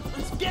gun!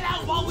 Let's get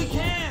out while we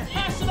can!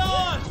 Pass it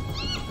on!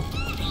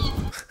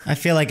 I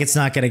feel like it's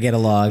not gonna get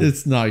along.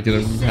 It's not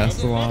gonna be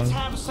passed along. Let's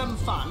have some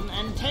fun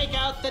and take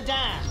out the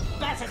dam.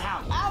 That's it,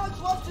 how. Alex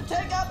wants to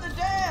take out the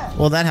dam.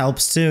 Well, that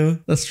helps too.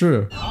 That's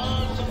true.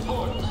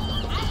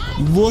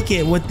 Look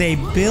at what they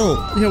built.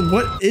 Yeah,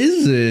 what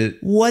is it?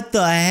 What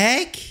the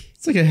heck?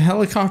 It's like a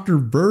helicopter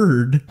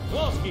bird.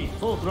 Wolski,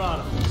 full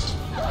throttle.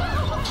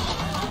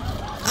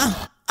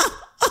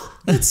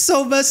 That's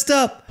so messed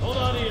up. Hold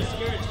on to your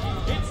skirts.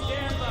 It's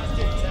dam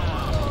busting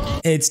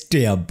time. It's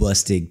damn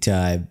busting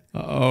time.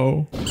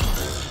 Uh-oh.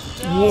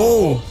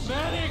 Whoa.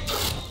 Medic!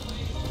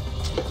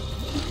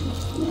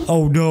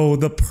 Oh no,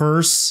 the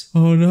purse.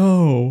 Oh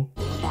no.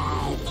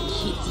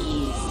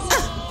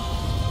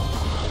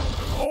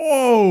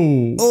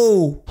 Oh.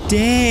 Oh,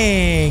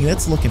 dang.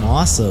 That's looking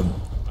awesome.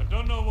 I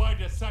don't know why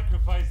the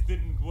sacrifice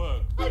didn't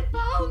work. I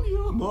found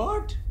you,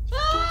 Mort.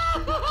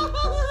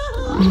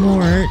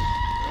 Mort.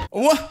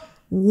 What?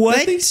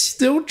 What? Are they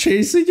still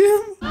chasing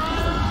him?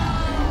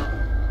 I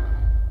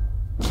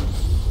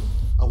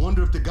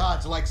wonder if the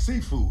gods like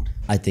seafood.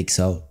 I think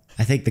so.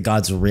 I think the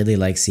gods really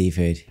like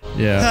seafood.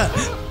 Yeah.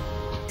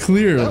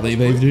 Clearly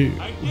they do.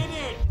 I did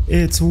it!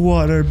 It's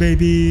water,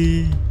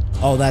 baby.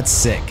 Oh, that's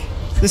sick.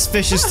 This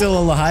fish is still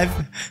alive.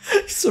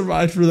 He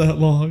survived for that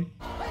long.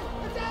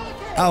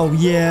 Oh,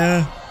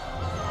 yeah.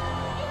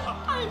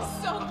 I'm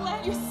so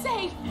glad you're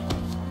safe.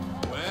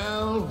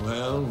 Well.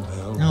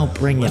 Oh,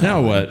 bring it Now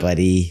on, what?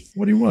 buddy.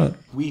 What do you want?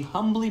 We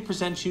humbly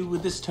present you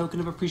with this token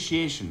of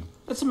appreciation.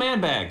 It's a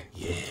man bag.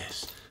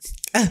 Yes.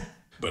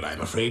 But I'm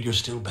afraid you're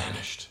still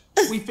banished.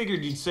 We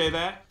figured you'd say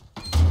that.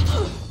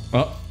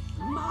 Oh.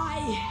 My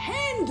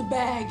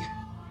handbag.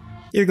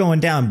 You're going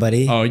down,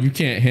 buddy. Oh, you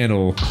can't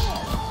handle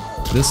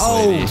this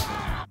lady.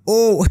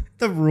 Oh,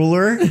 the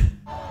ruler.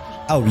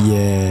 Oh,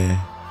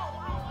 yeah.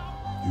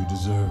 You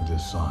deserve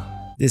this, son.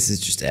 This is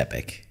just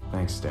epic.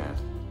 Thanks, Dad.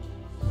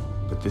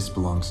 But this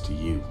belongs to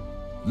you.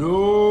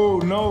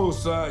 No,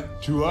 son.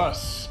 To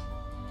us.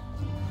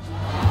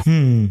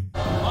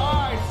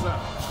 I, son.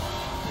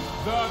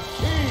 The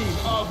King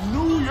of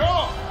New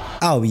York.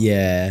 Oh,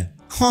 yeah.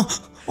 Huh.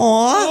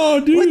 Aw, Oh,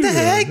 dude. what the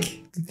heck?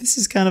 This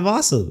is kind of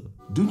awesome.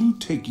 Do you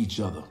take each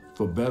other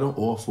for better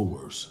or for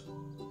worse?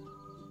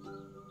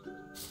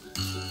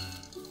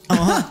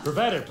 For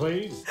better,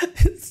 please.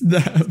 It's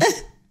them.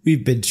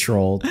 We've been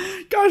trolled.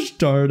 Gosh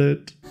darn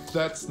it.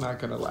 That's not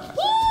gonna last.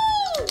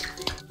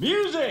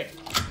 Music!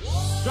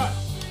 Strut.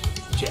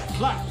 Check.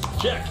 Clap.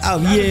 Check. Oh,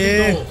 Attitude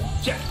yeah. goal.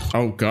 Check.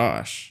 Oh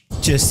gosh.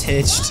 Just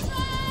hitched.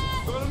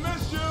 Gonna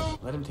miss you.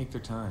 Let him take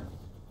their time.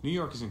 New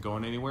York isn't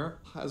going anywhere.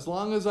 As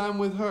long as I'm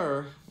with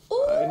her,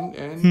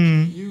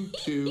 and you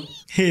two,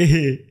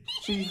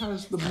 she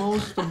has the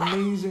most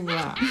amazing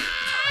laugh.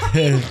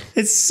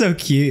 It's so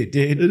cute,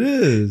 dude. It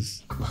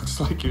is. Looks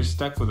like you're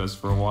stuck with us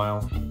for a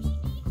while.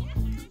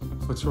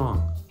 What's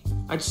wrong?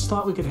 I just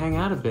thought we could hang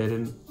out a bit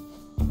and...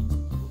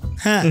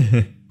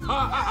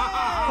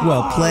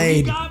 Well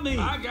played. You got me.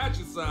 I got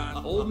you,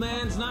 son. Old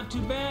man's not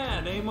too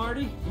bad, eh,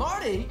 Marty?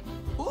 Marty?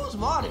 Who's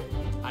Marty?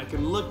 I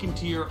can look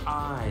into your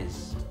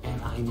eyes,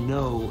 and I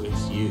know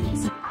it's you.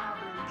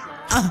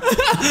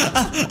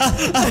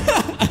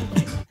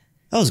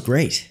 That was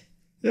great.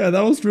 Yeah,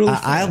 that was really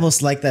fun. I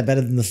almost like that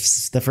better than the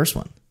first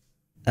one.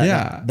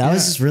 Yeah, That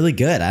was just really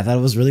good. I thought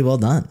it was really well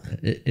done.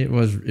 It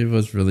was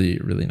really,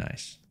 really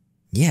nice.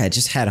 Yeah, it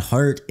just had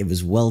heart. It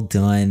was well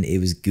done. It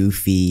was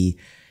goofy.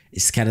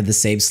 It's kind of the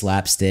same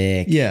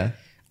slapstick. Yeah.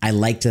 I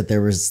liked that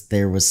there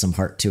was some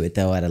heart to it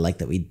though, and I like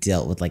that we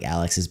dealt with like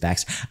Alex's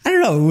backstory. I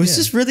don't know, it was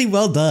just really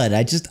well done.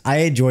 I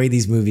enjoy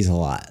these movies a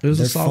lot. It was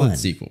They're a solid fun.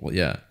 sequel,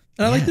 yeah.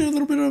 And I like a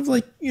little bit of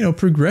like,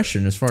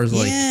 progression as far as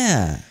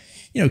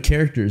like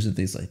characters and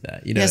things like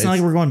that. It's not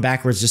like we're going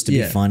backwards just to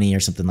be funny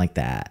or something like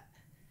that.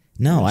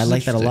 No, I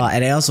like that a lot.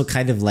 And I also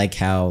kind of like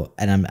how,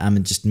 and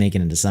I'm just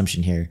making an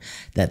assumption here,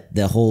 that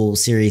the whole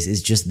series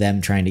is just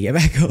them trying to get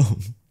back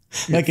home.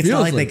 Like it's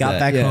not like they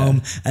got back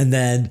home and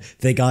then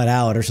they got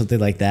out or something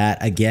like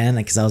that again.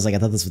 Because I was like, I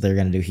thought that's what they were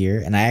gonna do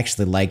here, and I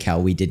actually like how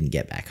we didn't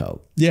get back home.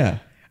 Yeah,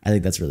 I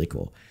think that's really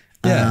cool.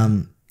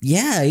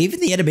 Yeah, even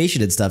the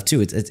animation and stuff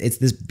too. It's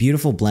this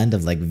beautiful blend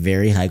of like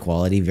very high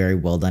quality, very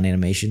well done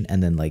animation,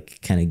 and then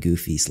like kind of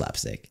goofy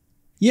slapstick.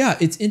 Yeah,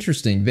 it's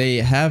interesting. They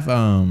have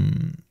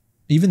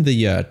even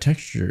the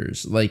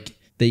textures, like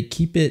they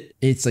keep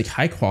it's like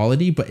high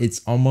quality, but it's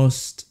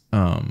almost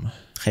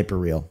hyper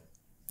real.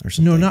 Or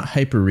something. No, not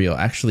hyper real.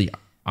 Actually,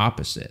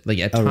 opposite. Like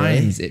at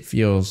times it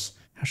feels,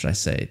 how should I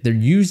say? They're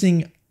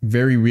using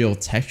very real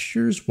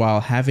textures while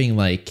having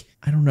like,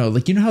 I don't know,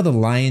 like you know how the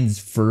lion's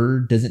fur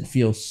doesn't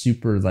feel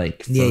super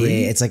like furry?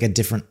 Yeah, it's like a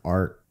different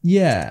art.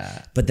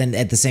 Yeah. But then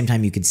at the same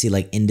time, you could see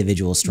like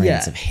individual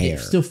strands of hair. It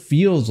still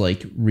feels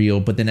like real,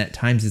 but then at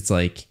times it's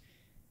like,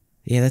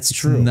 yeah, that's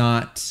true.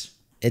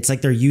 It's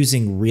like they're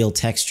using real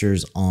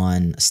textures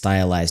on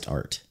stylized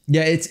art.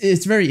 Yeah,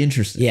 it's very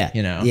interesting. Yeah,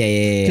 you know.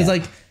 Yeah. Because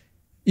like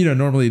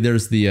normally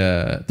there's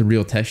the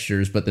real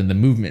textures, but then the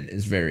movement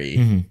is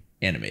very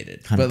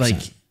animated. 100%. But like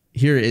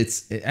here,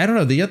 I don't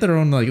know. They got their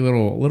own like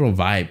little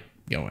vibe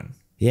going.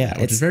 Yeah,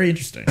 which is very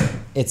interesting.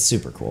 It's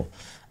super cool.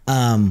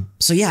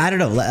 So yeah, I don't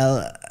know.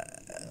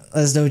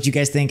 Let us know what you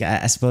guys think,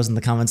 I suppose, in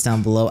the comments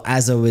down below.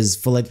 As always,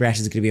 full-length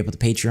reactions are going to be up on the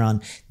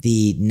Patreon.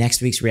 The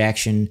next week's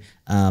reaction,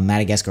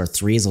 Madagascar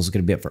 3, is also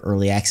going to be up for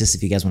early access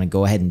if you guys want to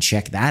go ahead and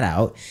check that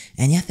out.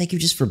 And yeah, thank you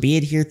just for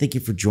being here. Thank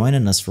you for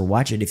joining us, for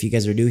watching. If you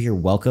guys are new here,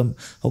 welcome.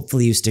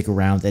 Hopefully you stick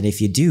around. And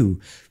if you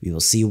do, we will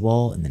see you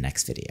all in the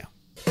next video.